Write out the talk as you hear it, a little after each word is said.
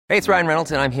Hey, it's Ryan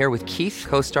Reynolds, and I'm here with Keith,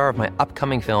 co-star of my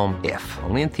upcoming film, If,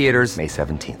 only in theaters May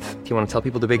 17th. Do you want to tell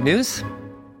people the big news?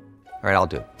 All right, I'll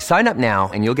do it. Sign up now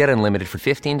and you'll get unlimited for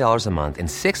 $15 a month and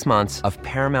 6 months of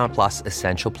Paramount Plus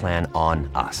Essential Plan on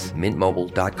us.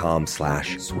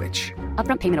 MintMobile.com/switch.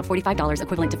 Upfront payment of $45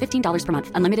 equivalent to $15 per month.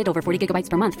 Unlimited over 40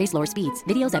 gigabytes per month. Face lower speeds.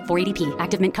 Videos at 480p.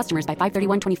 Active Mint customers by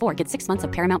 531.24 get 6 months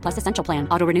of Paramount Plus Essential Plan.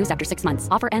 Auto renews after 6 months.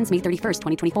 Offer ends May 31st,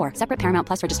 2024. Separate Paramount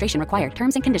Plus registration required.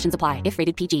 Terms and conditions apply if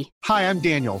rated PG. Hi, I'm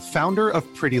Daniel, founder of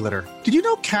Pretty Litter. Did you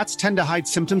know cats tend to hide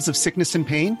symptoms of sickness and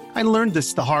pain? I learned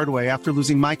this the hard way after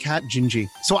losing my cat, Gingy.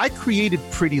 So I created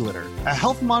Pretty Litter, a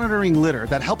health monitoring litter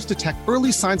that helps detect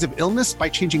early signs of illness by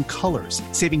changing colors,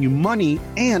 saving you money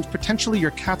and potentially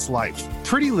your cat's life.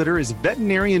 Pretty Litter is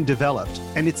veterinarian developed,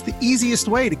 and it's the easiest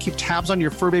way to keep tabs on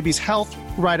your fur baby's health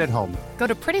right at home. Go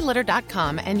to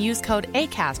prettylitter.com and use code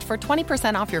ACAST for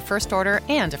 20% off your first order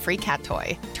and a free cat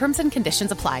toy. Terms and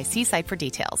conditions apply. See site for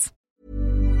details.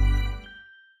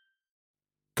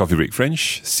 Coffee Break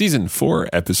French, Season 4,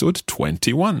 Episode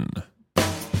 21.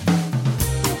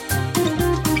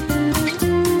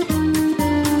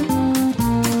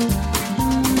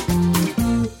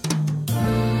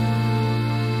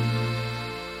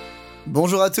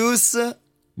 Bonjour à tous.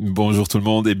 Bonjour tout le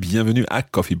monde et bienvenue à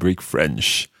Coffee Break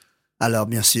French. Alors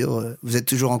bien sûr, vous êtes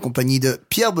toujours en compagnie de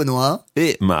Pierre Benoît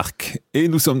et Marc. Et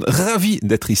nous sommes ravis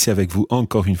d'être ici avec vous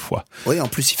encore une fois. Oui, en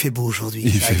plus il fait beau aujourd'hui.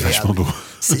 Il fait vachement beau.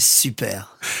 C'est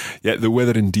super. Yeah, the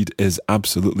weather indeed is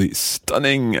absolutely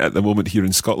stunning at the moment here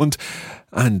in Scotland.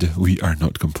 And we are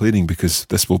not complaining because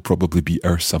this will probably be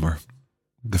our summer.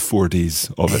 The 4 days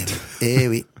of it. Eh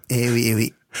oui.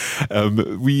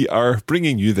 We are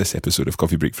bringing you this episode of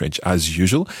Coffee Break French as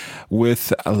usual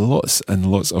with lots and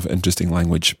lots of interesting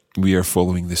language. We are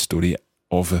following the story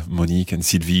of Monique and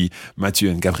Sylvie, Mathieu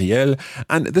and Gabrielle,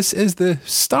 and this is the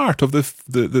start of the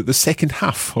second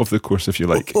half of the course, if you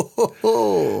like.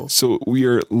 So we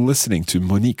are listening to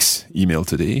Monique's email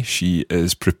today. She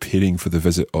is preparing for the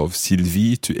visit of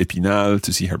Sylvie to Épinal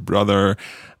to see her brother,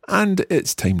 and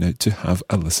it's time now to have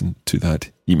a listen to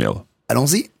that email.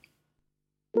 Allons-y.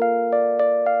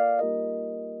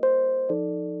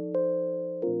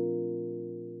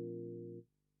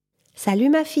 Salut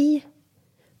ma fille.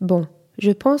 Bon,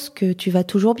 je pense que tu vas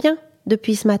toujours bien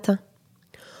depuis ce matin.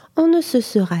 On ne se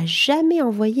sera jamais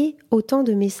envoyé autant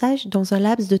de messages dans un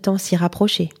laps de temps si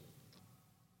rapproché.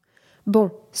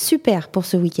 Bon, super pour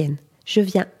ce week-end. Je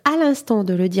viens à l'instant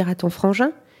de le dire à ton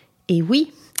frangin, et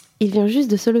oui, il vient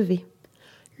juste de se lever.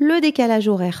 Le décalage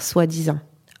horaire, soi-disant.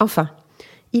 Enfin,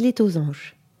 il est aux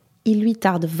anges. Il lui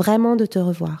tarde vraiment de te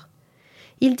revoir.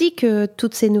 Il dit que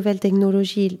toutes ces nouvelles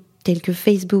technologies tels que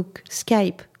Facebook,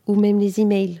 Skype ou même les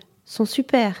emails sont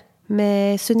super,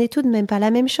 mais ce n'est tout de même pas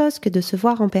la même chose que de se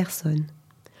voir en personne.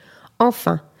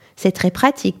 Enfin, c'est très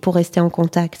pratique pour rester en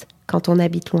contact quand on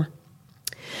habite loin.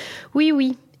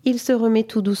 Oui, il se remet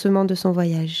tout doucement de son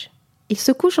voyage. Il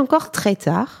se couche encore très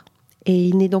tard et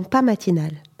il n'est donc pas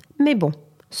matinal. Mais bon,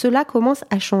 cela commence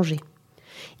à changer.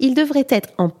 Il devrait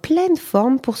être en pleine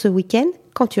forme pour ce week-end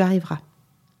quand tu arriveras.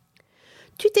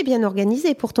 Tu t'es bien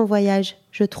organisé pour ton voyage,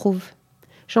 je trouve.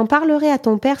 J'en parlerai à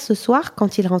ton père ce soir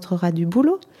quand il rentrera du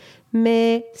boulot,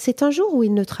 mais c'est un jour où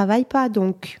il ne travaille pas,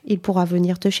 donc il pourra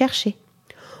venir te chercher.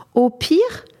 Au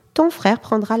pire, ton frère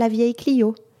prendra la vieille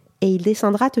Clio et il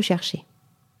descendra te chercher.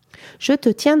 Je te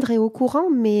tiendrai au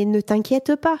courant, mais ne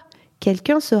t'inquiète pas,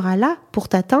 quelqu'un sera là pour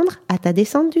t'attendre à ta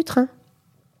descente du train.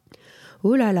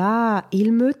 Oh là là,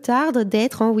 il me tarde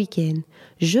d'être en week-end.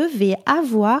 Je vais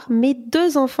avoir mes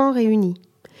 2 enfants réunis.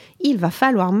 Il va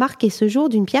falloir marquer ce jour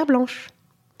d'une pierre blanche.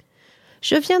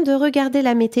 Je viens de regarder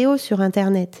la météo sur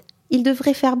Internet. Il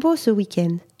devrait faire beau ce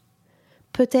week-end.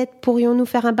 Peut-être pourrions-nous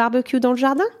faire un barbecue dans le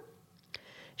jardin ?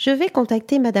 Je vais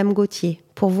contacter Madame Gauthier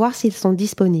pour voir s'ils sont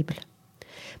disponibles.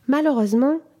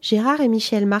 Malheureusement, Gérard et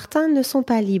Michel Martin ne sont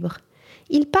pas libres.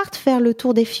 Ils partent faire le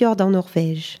tour des fjords en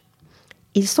Norvège.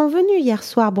 Ils sont venus hier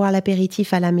soir boire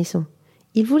l'apéritif à la maison.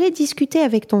 Ils voulaient discuter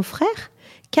avec ton frère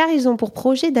car ils ont pour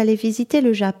projet d'aller visiter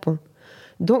le Japon.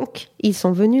 Donc, ils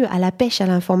sont venus à la pêche à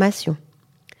l'information.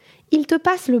 Ils te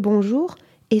passent le bonjour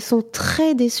et sont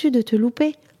très déçus de te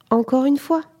louper, encore une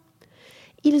fois.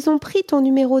 Ils ont pris ton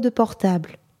numéro de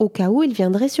portable, au cas où ils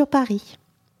viendraient sur Paris.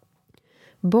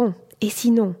 Bon, et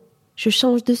sinon, je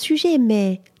change de sujet,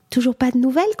 mais toujours pas de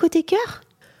nouvelles côté cœur ?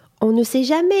 On ne sait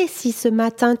jamais si ce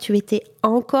matin tu étais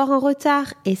encore en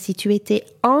retard et si tu étais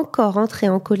encore entré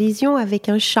en collision avec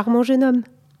un charmant jeune homme.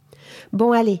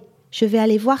 Bon allez, je vais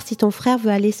aller voir si ton frère veut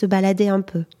aller se balader un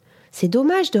peu. C'est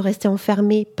dommage de rester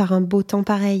enfermé par un beau temps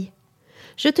pareil.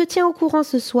 Je te tiens au courant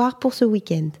ce soir pour ce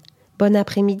week-end. Bon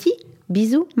après-midi,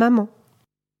 bisous maman.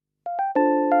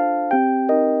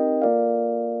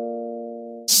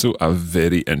 So a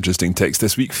very interesting text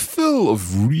this week, full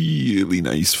of really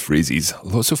nice phrases.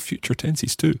 Lots of future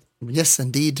tenses too. Yes,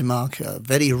 indeed, Mark.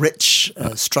 Very rich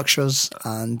structures,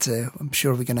 and I'm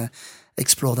sure we're going to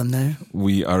explore them now.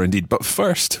 We are indeed. But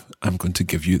first, I'm going to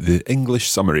give you the English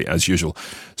summary as usual.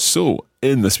 So,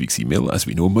 in this week's email, as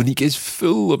we know, Monique is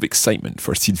full of excitement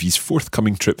for Sylvie's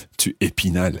forthcoming trip to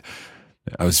Épinal.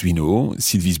 As we know,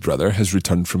 Sylvie's brother has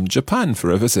returned from Japan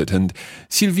for a visit, and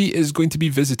Sylvie is going to be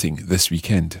visiting this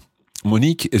weekend.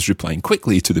 Monique is replying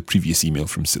quickly to the previous email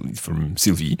from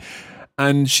Sylvie,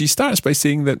 and she starts by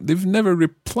saying that they've never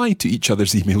replied to each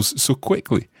other's emails so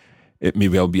quickly. It may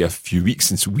well be a few weeks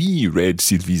since we read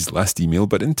Sylvie's last email,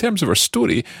 but in terms of her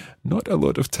story, not a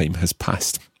lot of time has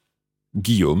passed.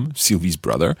 Guillaume, Sylvie's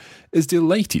brother, is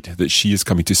delighted that she is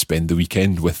coming to spend the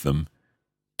weekend with them.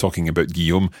 Talking about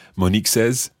Guillaume, Monique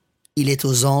says, Il est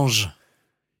aux anges.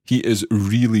 He is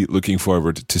really looking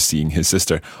forward to seeing his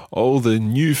sister. All the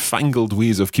newfangled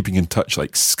ways of keeping in touch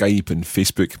like Skype and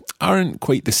Facebook aren't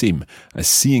quite the same as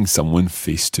seeing someone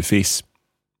face to face.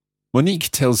 Monique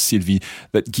tells Sylvie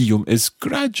that Guillaume is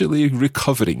gradually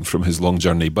recovering from his long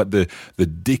journey, but the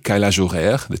décalage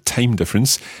horaire, the time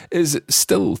difference, is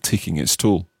still taking its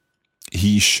toll.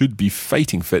 He should be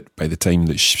fighting fit by the time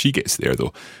that she gets there,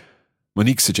 though.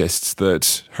 Monique suggests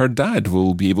that her dad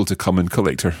will be able to come and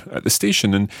collect her at the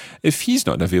station, and if he's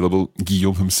not available,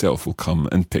 Guillaume himself will come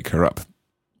and pick her up.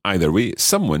 Either way,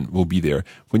 someone will be there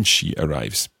when she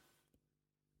arrives.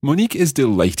 Monique is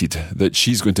delighted that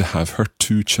she's going to have her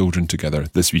 2 children together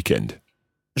this weekend.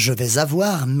 Je vais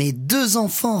avoir mes 2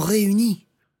 enfants réunis.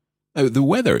 Now, the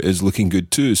weather is looking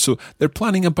good too, so they're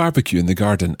planning a barbecue in the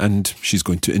garden, and she's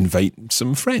going to invite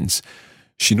some friends.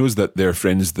 She knows that their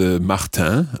friends, the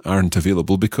Martins, aren't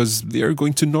available because they are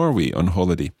going to Norway on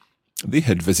holiday. They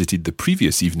had visited the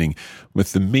previous evening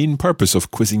with the main purpose of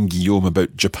quizzing Guillaume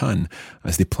about Japan,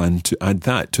 as they planned to add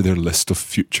that to their list of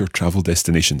future travel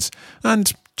destinations.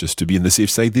 And, just to be on the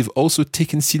safe side, they've also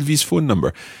taken Sylvie's phone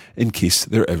number in case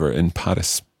they're ever in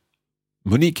Paris.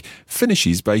 Monique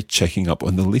finishes by checking up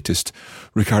on the latest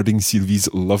regarding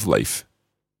Sylvie's love life.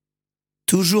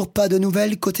 Toujours pas de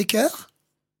nouvelles côté cœur?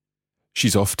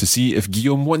 She's off to see if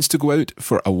Guillaume wants to go out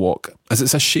for a walk, as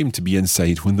it's a shame to be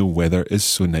inside when the weather is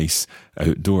so nice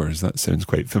outdoors. That sounds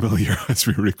quite familiar as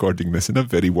we're recording this in a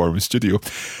very warm studio.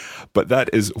 But that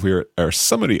is where our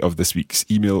summary of this week's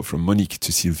email from Monique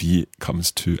to Sylvie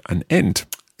comes to an end.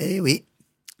 Eh oui.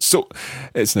 So,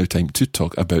 it's now time to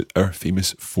talk about our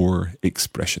famous 4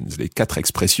 expressions, les 4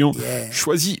 expressions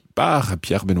choisies par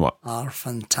Pierre Benoît. Our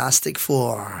fantastic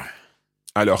 4.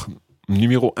 Alors,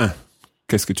 numéro 1.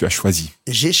 Qu'est-ce que tu as choisi?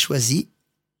 J'ai choisi.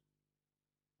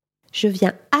 Je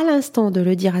viens à l'instant de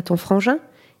le dire à ton frangin,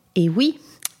 et oui,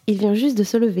 il vient juste de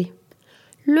se lever.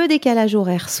 Le décalage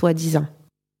horaire, soi-disant.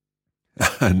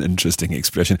 An interesting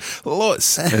expression.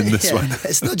 Lots in this one.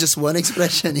 It's not just one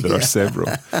expression. There are several.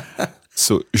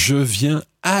 So, je viens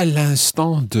à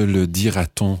l'instant de le dire à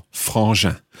ton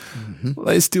frangin. Mm-hmm.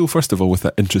 Let's deal first of all with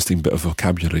that interesting bit of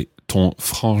vocabulary. Ton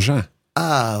frangin.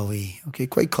 Ah oui, okay,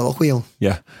 quite colloquial.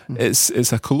 Yeah,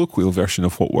 it's a colloquial version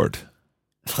of what word?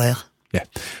 Frère. Yeah,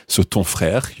 so ton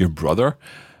frère, your brother,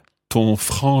 ton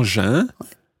frangin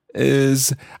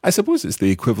is, I suppose it's the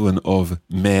equivalent of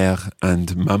mère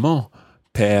and maman,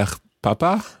 père,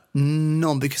 papa?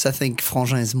 No, because I think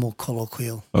frangin is more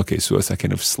colloquial. Okay, so it's a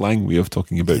kind of slang way of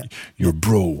talking about your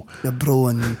bro. Your bro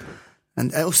and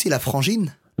aussi la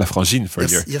frangine. La frangine for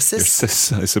your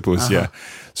sis, I suppose, yeah.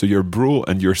 So your bro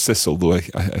and your sis, although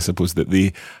I suppose that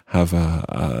they have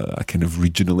a kind of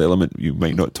regional element. You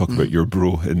might not talk about your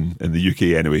bro in the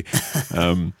UK anyway.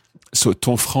 So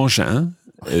ton frangin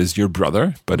is your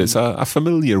brother, but it's a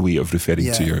familiar way of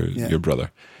referring to your brother.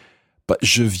 But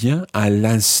je viens à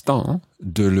l'instant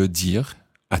de le dire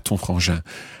à ton frangin.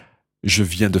 Je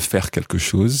viens de faire quelque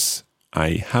chose.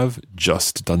 I have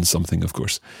just done something, of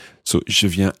course. So, je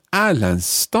viens à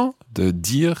l'instant de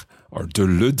dire, or de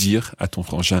le dire à ton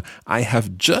frangin. I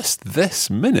have just this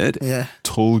minute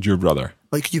told your brother.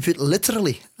 Like you put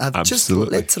literally. It's just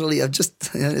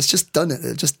done it.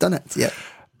 I've just done it, yeah.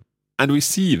 And we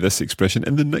see this expression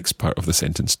in the next part of the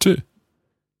sentence too.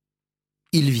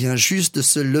 Il vient juste de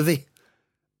se lever.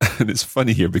 And it's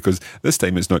funny here because this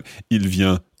time it's not il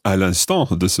vient à l'instant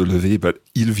de se lever, but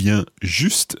il vient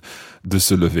juste de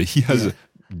se lever. He has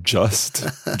just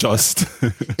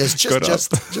it's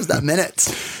just that minute.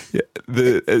 Yeah,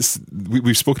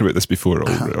 we've spoken about this before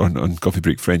on Coffee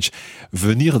Break French.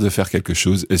 Venir de faire quelque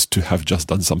chose is to have just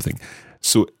done something.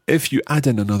 So if you add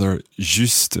in another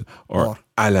juste or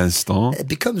à l'instant, it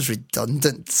becomes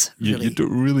redundant. You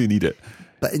don't really need it.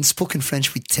 But in spoken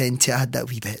French, we tend to add that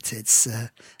wee bit. It's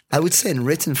I would say in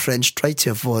written French, try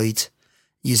to avoid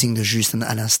using the juste and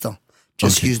à l'instant.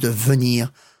 Just use the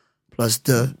venir plus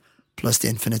de plus the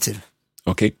infinitive.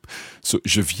 OK. So,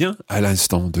 je viens à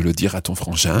l'instant de le dire à ton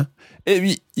frangin. Et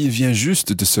oui, il vient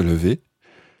juste de se lever.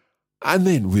 And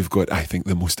then we've got, I think,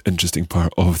 the most interesting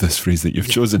part of this phrase that you've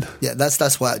chosen. Yeah,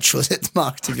 that's why I chose it,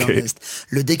 Mark, to be honest.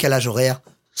 Le décalage horaire,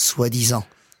 soi-disant.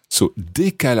 So,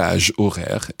 décalage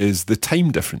horaire is the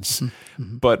time difference.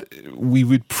 But we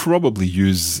would probably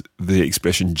use the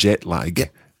expression jet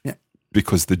lag Yeah.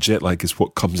 because the jet lag is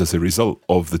what comes as a result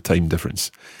of the time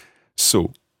difference.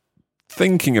 So,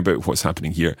 thinking about what's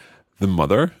happening here, the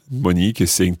mother, Monique,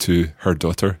 is saying to her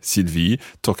daughter, Sylvie,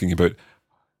 talking about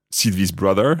Sylvie's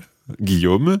brother,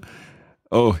 Guillaume.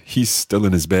 Oh, he's still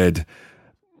in his bed.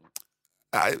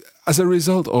 As a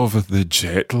result of the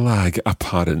jet lag,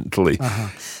 apparently.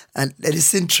 And it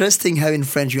is interesting how in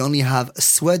French we only have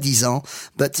soi-disant,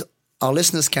 but our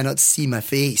listeners cannot see my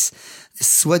face.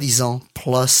 Soi-disant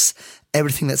plus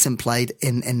everything that's implied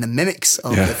in the mimics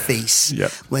of the face. Yeah.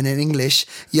 When in English,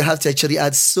 you have to actually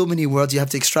add so many words, you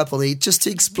have to extrapolate just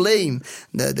to explain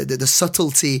the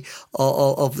subtlety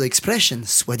of the expression,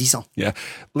 soi-disant. Yeah.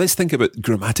 Let's think about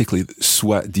grammatically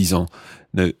soi-disant.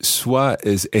 Now, soi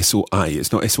is S-O-I.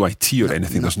 It's not S-O-I-T or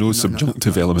anything. There's no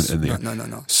subjunctive element in there.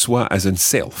 No. Soi as in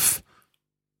self.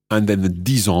 And then the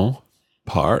disant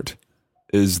part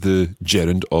is the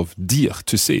gerund of dire,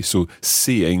 to say. So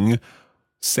saying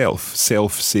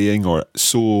self-saying, or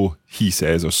so he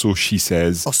says, or so she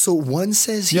says. Or so one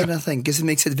says here, I think, because it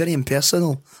makes it very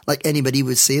impersonal. Like anybody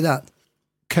would say that.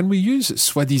 Can we use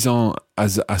soi-disant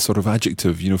as a sort of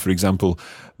adjective? You know, for example,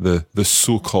 the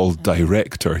so-called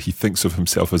director, he thinks of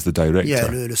himself as the director. Yeah,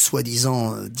 le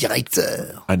soi-disant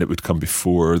directeur. And it would come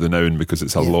before the noun because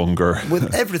it's a longer...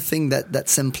 With everything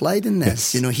that's implied in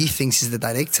this. Yes. You know, he thinks he's the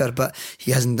director, but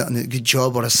he hasn't done a good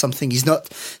job or something. He's not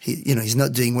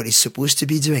doing what he's supposed to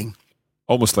be doing.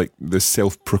 Almost like the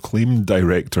self-proclaimed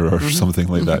director or something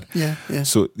like that. Yeah.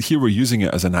 So here we're using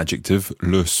it as an adjective,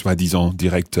 le soi-disant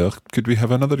directeur. Could we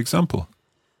have another example?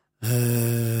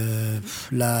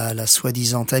 La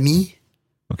soi-disant amie.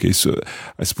 Okay, so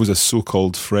I suppose a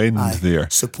so-called friend there.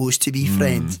 Supposed to be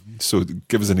friend. So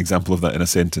give us an example of that in a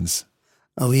sentence.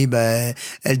 Ah oui,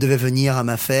 elle devait venir à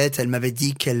ma fête. Elle m'avait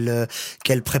dit qu'elle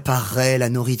préparerait la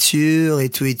nourriture et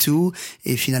tout.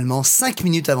 Et finalement, 5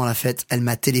 minutes avant la fête, elle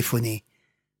m'a téléphoné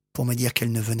pour me dire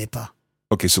qu'elle ne venait pas.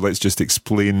 Okay, so let's just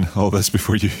explain all this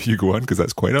before you go on, because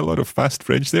that's quite a lot of fast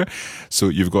French there. So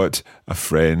you've got a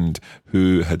friend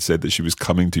who had said that she was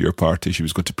coming to your party. She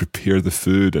was going to prepare the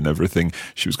food and everything.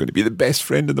 She was going to be the best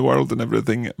friend in the world and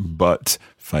everything. But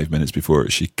 5 minutes before,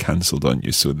 she cancelled on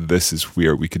you. So this is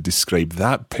where we could describe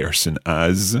that person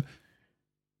as...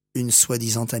 Une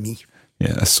soi-disant amie.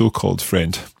 Yeah, a so-called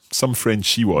friend. Some friend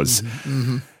she was.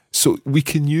 So we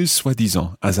can use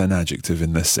soi-disant as an adjective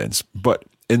in this sense. But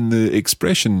in the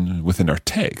expression within our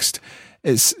text,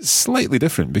 it's slightly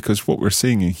different, because what we're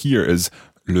saying here is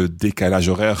le décalage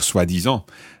horaire soi-disant.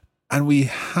 And we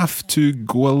have to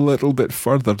go a little bit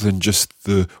further than just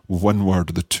the one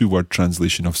word, the two-word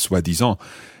translation of soi-disant.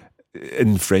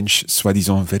 In French,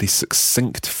 soi-disant, very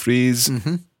succinct phrase.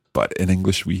 But in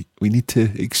English, we need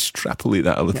to extrapolate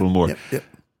that a little more. Yep.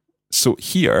 So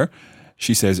here,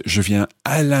 she says, je viens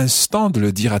à l'instant de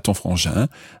le dire à ton frangin.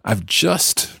 I've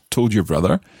just told your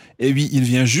brother. Et oui, il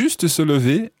vient juste de se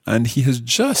lever, and he has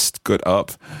just got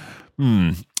up.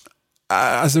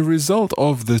 As a result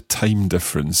of the time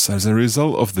difference, as a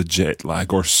result of the jet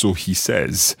lag, or so he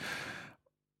says,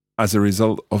 as a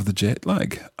result of the jet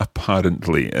lag,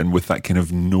 apparently, and with that kind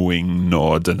of knowing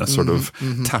nod and a sort of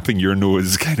tapping your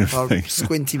nose kind of Or thing.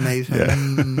 squinty mouth.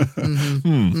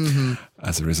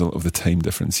 As a result of the time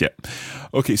difference, yeah.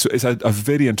 Okay, so it's a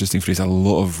very interesting phrase, a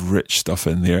lot of rich stuff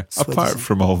in there, apart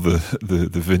from all the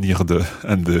venir de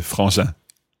and the frangin.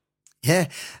 Yeah.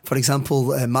 For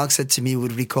example, Mark said to me,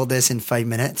 we'd record this in 5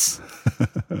 minutes.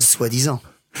 Soi-disant.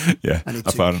 Yeah,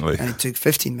 apparently. And it took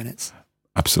 15 minutes.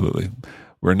 Absolutely.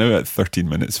 We're now at 13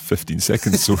 minutes, 15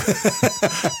 seconds, so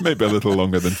maybe a little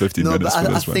longer than 15 minutes for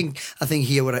this one. I think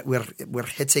here we're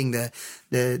hitting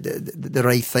the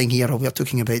right thing here. We're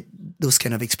talking about those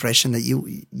kind of expression that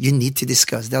you need to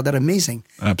discuss. They're amazing.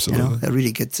 Absolutely. You know, they're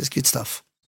really good. It's good stuff.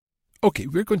 Okay,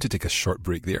 we're going to take a short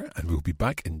break there, and we'll be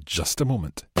back in just a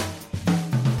moment.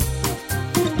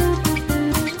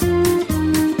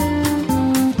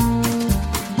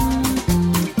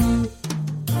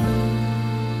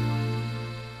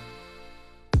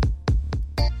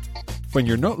 When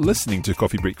you're not listening to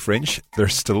Coffee Break French,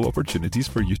 there's still opportunities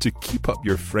for you to keep up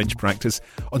your French practice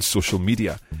on social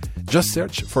media. Just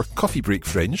search for Coffee Break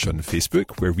French on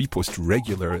Facebook, where we post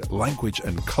regular language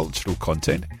and cultural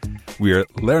content. We're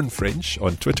Learn French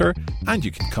on Twitter, and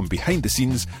you can come behind the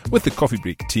scenes with the Coffee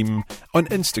Break team on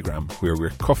Instagram, where we're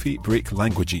Coffee Break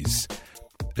Languages.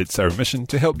 It's our mission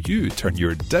to help you turn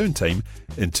your downtime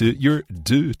into your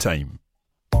do time.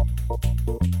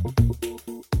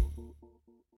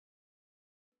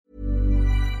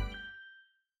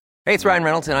 Hey, it's Ryan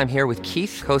Reynolds, and I'm here with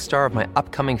Keith, co-star of my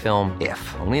upcoming film, If,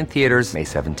 only in theaters May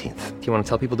 17th. Do you want to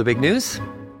tell people the big news?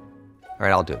 All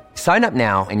right, I'll do it. Sign up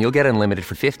now and you'll get unlimited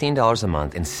for $15 a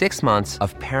month and 6 months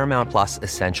of Paramount Plus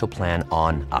Essential Plan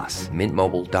on us.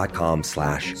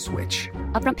 MintMobile.com/switch.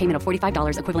 Upfront payment of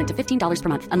 $45 equivalent to $15 per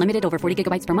month. Unlimited over 40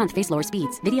 gigabytes per month. Face lower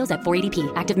speeds. Videos at 480p.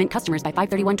 Active Mint customers by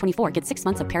 531.24 get 6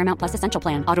 months of Paramount Plus Essential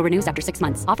Plan. Auto renews after 6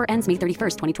 months. Offer ends May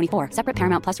 31st, 2024. Separate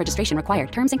Paramount Plus registration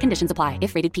required. Terms and conditions apply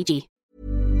if rated PG.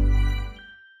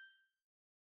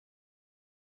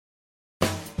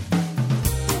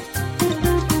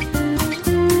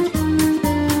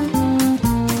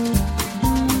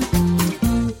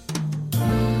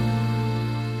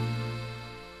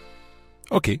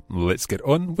 Okay, let's get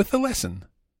on with the lesson.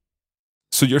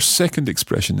 So your second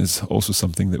expression is also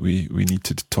something that we need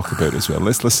to talk about as well.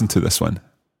 Let's listen to this one.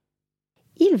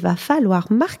 Il va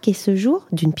falloir marquer ce jour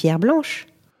d'une pierre blanche.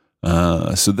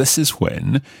 So this is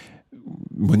when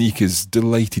Monique is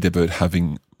delighted about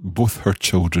having both her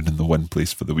children in the one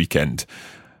place for the weekend.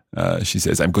 She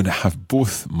says, I'm going to have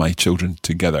both my children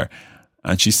together.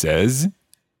 And she says,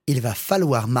 Il va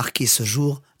falloir marquer ce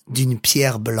jour d'une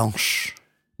pierre blanche.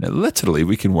 Now, literally,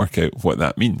 we can work out what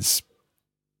that means.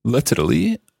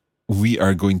 Literally, we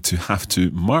are going to have to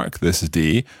mark this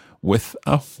day with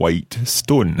a white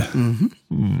stone.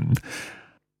 Mm-hmm.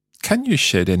 Can you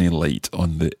shed any light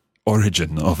on the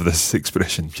origin of this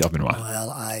expression, Pierre Benoit? Well,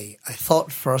 I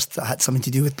thought first it had something to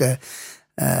do with the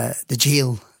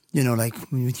jail. You know, like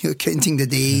when you're counting the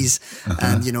days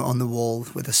and, you know, on the wall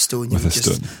with a stone, you would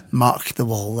just mark the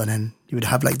wall, and then you would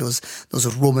have like those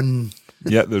Roman...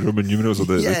 Yeah, the Roman numerals or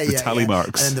the tally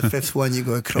marks. And then the fifth one you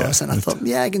go across. And I thought,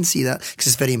 I can see that because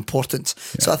it's very important.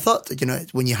 Yeah. So I thought, you know,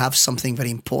 when you have something very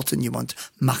important, you want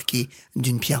marqué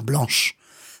d'une pierre blanche.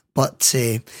 But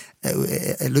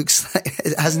it looks like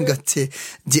it hasn't got to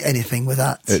do anything with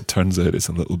that. It turns out it's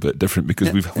a little bit different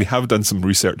because we have done some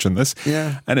research on this.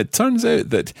 Yeah. And it turns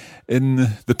out that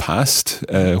in the past,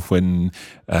 when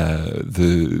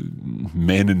the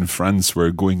men in France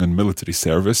were going on military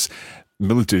service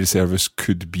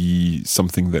could be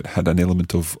something that had an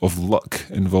element of luck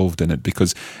involved in it,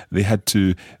 because they had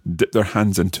to dip their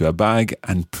hands into a bag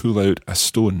and pull out a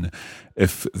stone.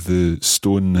 If the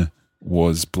stone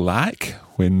was black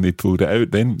when they pulled it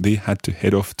out, then they had to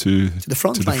head off to the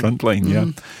front line.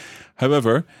 Yeah.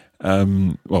 However,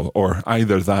 or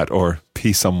either that or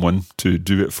pay someone to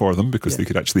do it for them, because they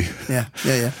could actually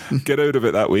get out of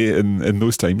it that way in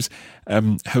those times.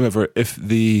 However, if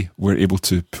they were able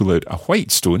to pull out a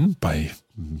white stone by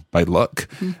luck,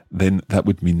 then that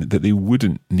would mean that they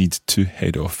wouldn't need to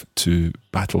head off to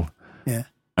battle. Yeah.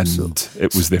 And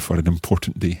it was therefore an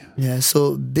important day. Yeah,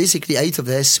 so basically out of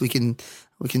this we can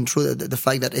throw the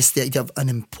fact that it's the idea of an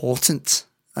important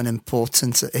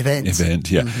event.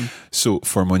 Yeah. Mm-hmm. So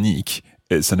for Monique,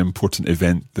 it's an important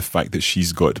event, the fact that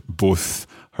she's got both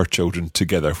her children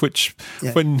together, which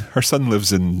when her son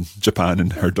lives in Japan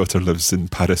and her daughter lives in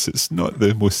Paris, it's not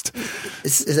the most...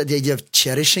 Is that the idea of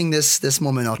cherishing this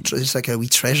moment, or just like a wee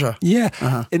treasure? Yeah.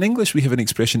 Uh-huh. In English, we have an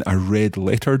expression, a red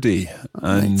letter day.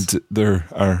 And there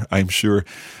are, I'm sure,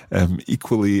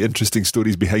 equally interesting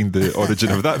stories behind the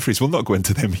origin of that phrase. We'll not go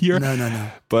into them here. No.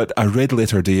 But a red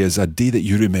letter day is a day that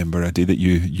you remember, a day that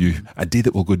a day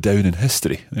that will go down in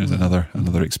history. There's another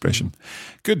expression.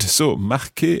 Good. So,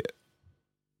 marquer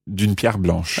d'une pierre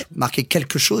blanche. Marquer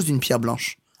quelque chose d'une pierre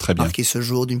blanche. Très bien. Marquer ce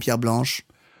jour d'une pierre blanche.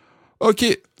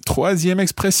 Ok, troisième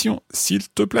expression, s'il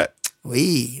te plaît.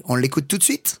 Oui, on l'écoute tout de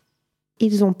suite.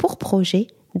 Ils ont pour projet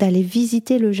d'aller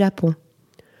visiter le Japon.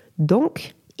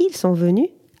 Donc, ils sont venus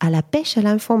à la pêche à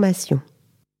l'information.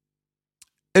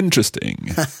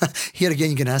 Interesting. Here again,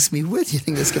 you can ask me, where do you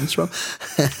think this comes from?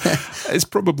 It's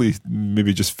probably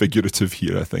maybe just figurative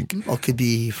here, I think. Or could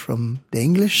be from the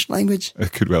English language.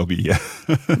 It could well be, yeah.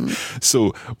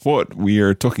 So what we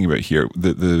are talking about here,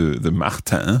 the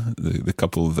Martin, the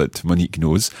couple that Monique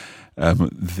knows,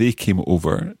 they came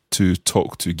over to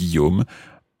talk to Guillaume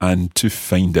and to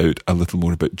find out a little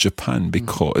more about Japan,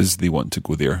 because they want to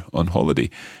go there on holiday.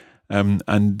 And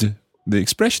the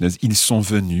expression is, ils sont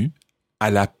venus à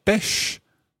la pêche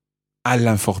à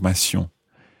l'information.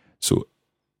 So,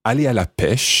 aller à la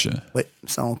pêche Oui,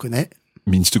 ça on connaît.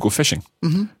 means to go fishing.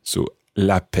 So,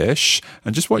 la pêche,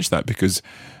 and just watch that because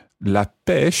la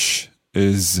pêche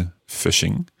is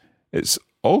fishing. It's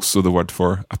also the word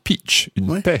for a peach,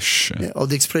 une pêche. Yeah, or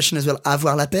the expression as well,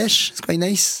 avoir la pêche. It's quite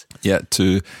nice. Yeah,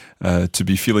 to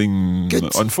be feeling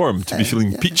Good. on form, to be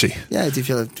feeling peachy. Yeah, to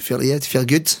feel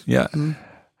good. Yeah.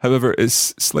 However,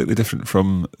 it's slightly different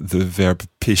from the verb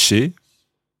pêcher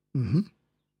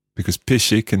because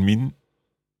pêcher can mean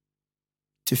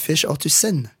To fish or to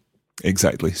sin.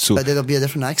 exactly. So But there'll be a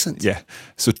different accent. yeah,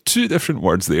 so two different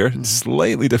words there,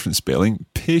 slightly different spelling.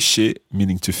 Pêcher,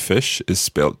 meaning to fish, is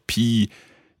spelled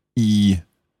P-E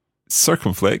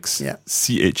circumflex, Yeah.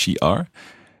 C-H-E-R.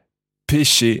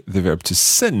 Pécher, the verb to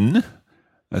sin,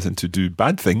 as in to do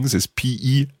bad things, is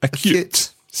P-E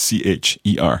acute,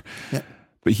 C-H-E-R. Yeah.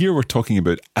 But here we're talking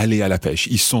about aller à la pêche.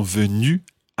 Ils sont venus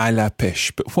à la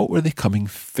pêche. But what were they coming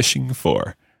fishing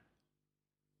for?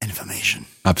 Information.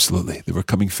 Absolutely. They were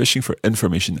coming fishing for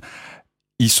information.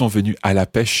 Ils sont venus à la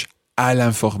pêche, à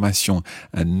l'information.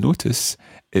 And notice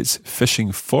it's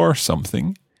fishing for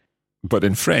something, but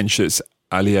in French it's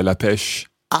aller à la pêche.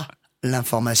 Ah,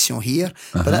 l'information here.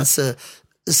 But that's a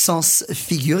sens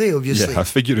figuré, obviously. Yeah, a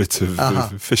figurative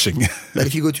fishing. But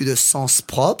if you go to the sens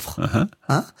propre,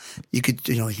 you could,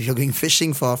 if you're going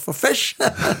fishing for fish,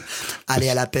 aller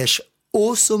à la pêche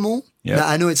au saumon. Yeah. Now,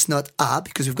 I know it's not a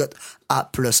because we've got a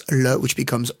plus le, which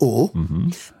becomes o.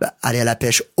 But aller à la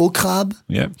pêche au crabe.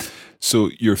 Yeah. So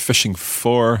you're fishing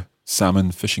for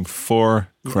salmon, fishing for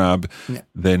crab. Yeah.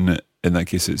 Then in that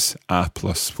case it's a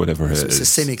plus whatever So it it's the is.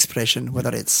 same expression,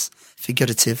 whether it's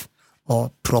figurative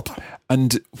or proper.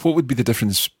 And what would be the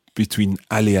difference between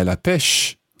aller à la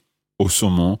pêche au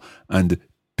saumon and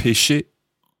pêcher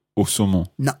au saumon?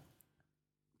 Non.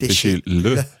 Pêcher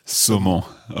le saumon.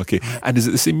 Okay. And is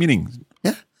it the same meaning?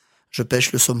 Yeah. Je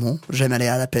pêche le saumon. J'aime aller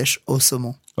à la pêche au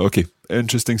saumon. Okay.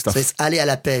 Interesting stuff. So it's aller à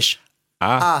la pêche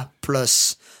Ah. a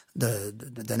plus the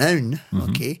noun,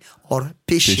 okay, or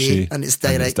pêcher, Pêcher, and it's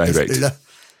and it's direct. direct. It's le.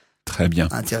 Très bien.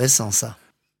 Intéressant ça.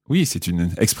 Oui, c'est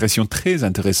une expression très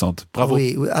intéressante. Bravo.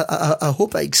 Oui, I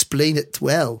hope I explained it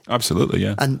well. Absolutely,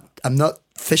 yeah. And I'm not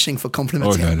fishing for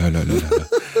compliments Oh here. là là là là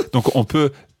là. Donc on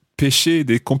peut pêcher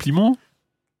des compliments?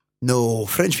 No,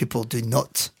 French people do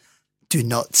not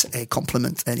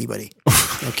compliment anybody.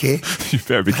 Okay? You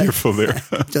better be careful there.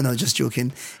 No, just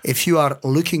joking. If you are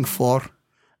looking for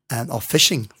or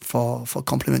fishing for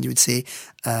compliment, you would say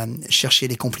chercher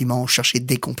des compliments, chercher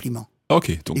des compliments.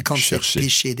 Okay, donc You can't say chercher.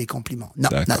 pêcher des compliments. No,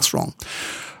 D'accord. that's wrong.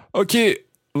 Okay,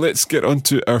 let's get on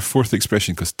to our fourth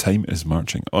expression because time is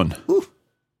marching on.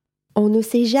 On ne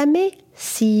sait jamais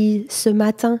si ce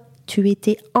matin tu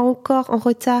étais encore en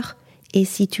retard et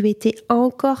si tu étais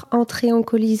encore entré en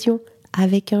collision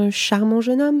avec un charmant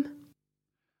jeune homme.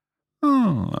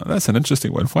 Oh, that's an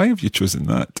interesting one. Why have you chosen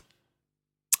that?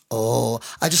 Oh,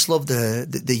 I just love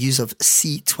the use of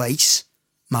see twice,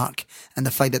 Mark, and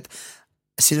the fact that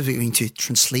as soon as we're going to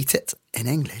translate it in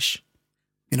English,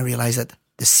 you're going to realize that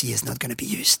the C is not going to be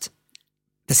used.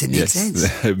 Does it make sense?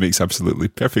 It makes absolutely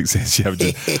perfect sense.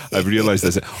 I've realised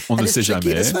this. On ne And sait it's tricky,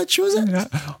 jamais. that's why I chose it. Yeah.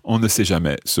 On ne sait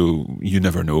jamais. So you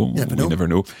never know. Never We never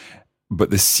know. But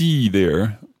the C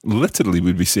there literally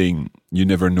would be saying you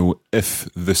never know if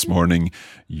this morning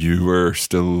you were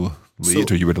still late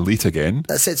So- or you were late again.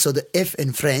 That's it. So the if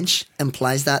in French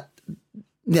implies that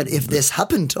if this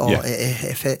happened or Yeah.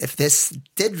 if this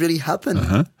did really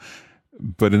happen.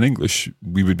 But in English,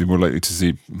 we would be more likely to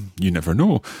say you never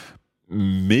know.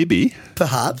 Maybe,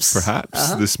 Perhaps.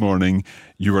 this morning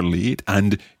you were late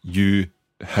and you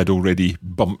had already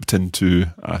bumped into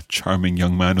a charming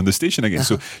young man on the station again.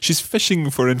 So she's fishing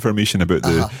for information about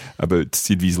about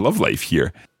Sylvie's love life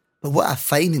here. But what I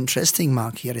find interesting,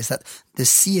 Mark, here is that the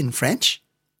C in French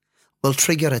will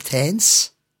trigger a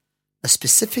tense, a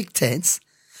specific tense,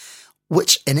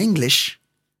 which in English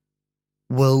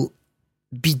will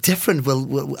be different,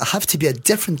 will have to be a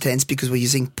different tense because we're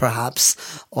using perhaps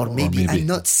or maybe. And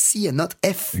not C and not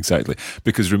if. Exactly.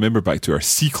 Because remember back to our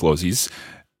C clauses,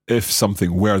 if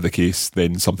something were the case,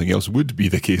 then something else would be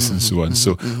the case and so on.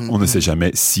 So, on ne sait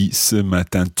jamais si ce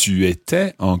matin tu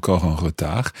étais encore en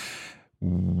retard.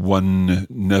 One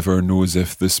never knows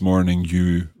if this morning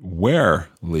you were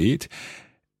late.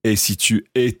 Et si tu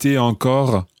étais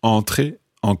encore entré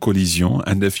en collision,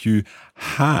 and if you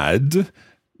had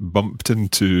bumped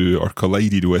into or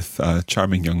collided with a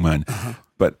charming young man.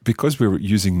 But because we're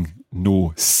using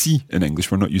no si in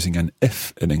English, we're not using an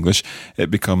if in English, it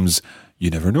becomes, you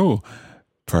never know.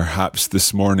 Perhaps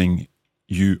this morning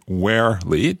You were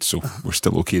late, so we're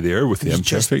still okay there with the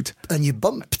imperfect. And you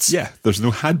bumped. Yeah, there's no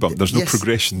had bump. There's no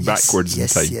progression backwards in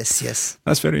time. Yes.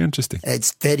 That's very interesting.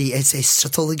 It's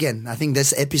subtle again. I think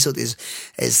this episode is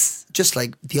just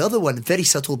like the other one, very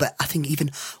subtle, but I think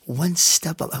even one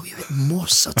step up, a wee bit more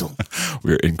subtle.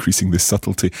 We're increasing the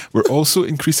subtlety. We're also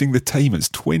increasing the time. It's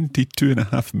 22 and a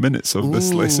half minutes of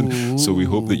this lesson, so we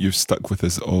hope that you've stuck with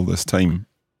us all this time.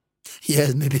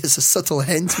 Yeah, maybe it's a subtle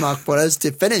hint mark for us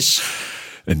to finish.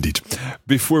 Indeed.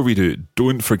 Before we do,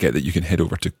 don't forget that you can head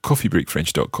over to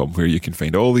coffeebreakfrench.com, where you can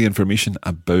find all the information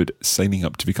about signing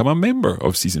up to become a member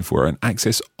of Season 4 and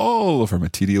access all of our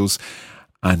materials.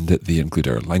 And they include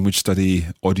our language study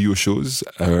audio shows,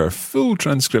 our full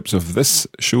transcripts of this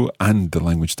show and the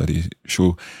language study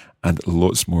show, and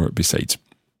lots more besides.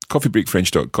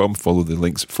 Coffeebreakfrench.com, follow the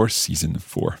links for Season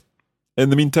 4.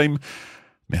 In the meantime,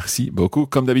 merci beaucoup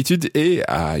comme d'habitude et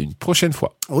à une prochaine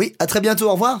fois. Oui, à très bientôt,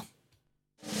 au revoir.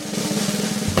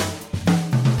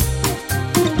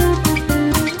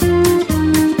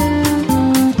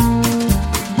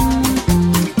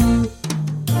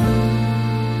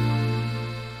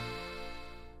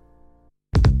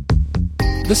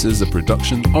 This is a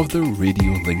production of the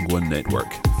Radiolingua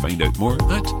Network. Find out more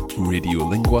at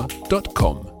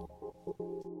radiolingua.com.